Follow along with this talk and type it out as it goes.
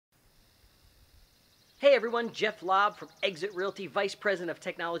Hey everyone, Jeff Lobb from Exit Realty, Vice President of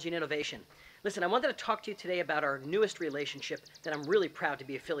Technology and Innovation. Listen, I wanted to talk to you today about our newest relationship that I'm really proud to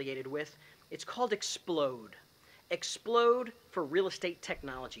be affiliated with. It's called XPLODE. XPLODE for Real Estate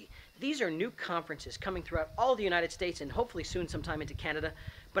Technology. These are new conferences coming throughout all the United States and hopefully soon sometime into Canada,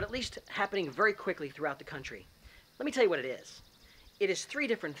 but at least happening very quickly throughout the country. Let me tell you what it is. It is three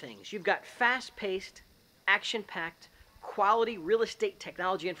different things. You've got fast-paced, action-packed, quality real estate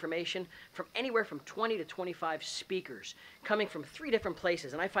technology information from anywhere from 20 to 25 speakers coming from three different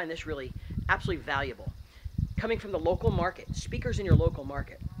places, and I find this really absolutely valuable. Coming from the local market, speakers in your local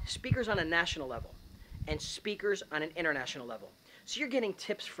market, speakers on a national level, and speakers on an international level. So you're getting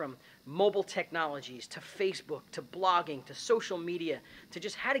tips from mobile technologies to Facebook to blogging to social media to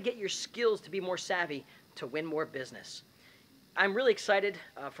just how to get your skills to be more savvy to win more business. I'm really excited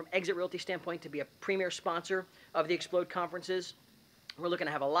from Exit Realty standpoint to be a premier sponsor of the XPLODE conferences. We're looking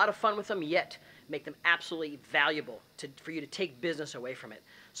to have a lot of fun with them, yet make them absolutely valuable for you to take business away from it.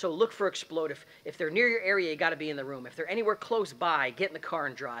 So look for XPLODE. If they're near your area, you got to be in the room. If they're anywhere close by, get in the car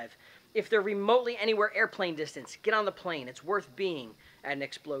and drive. If they're remotely anywhere airplane distance, get on the plane. It's worth being at an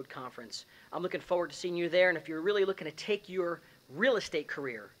XPLODE conference. I'm looking forward to seeing you there, and if you're really looking to take your real estate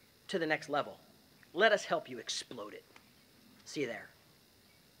career to the next level, let us help you explode it. See you there.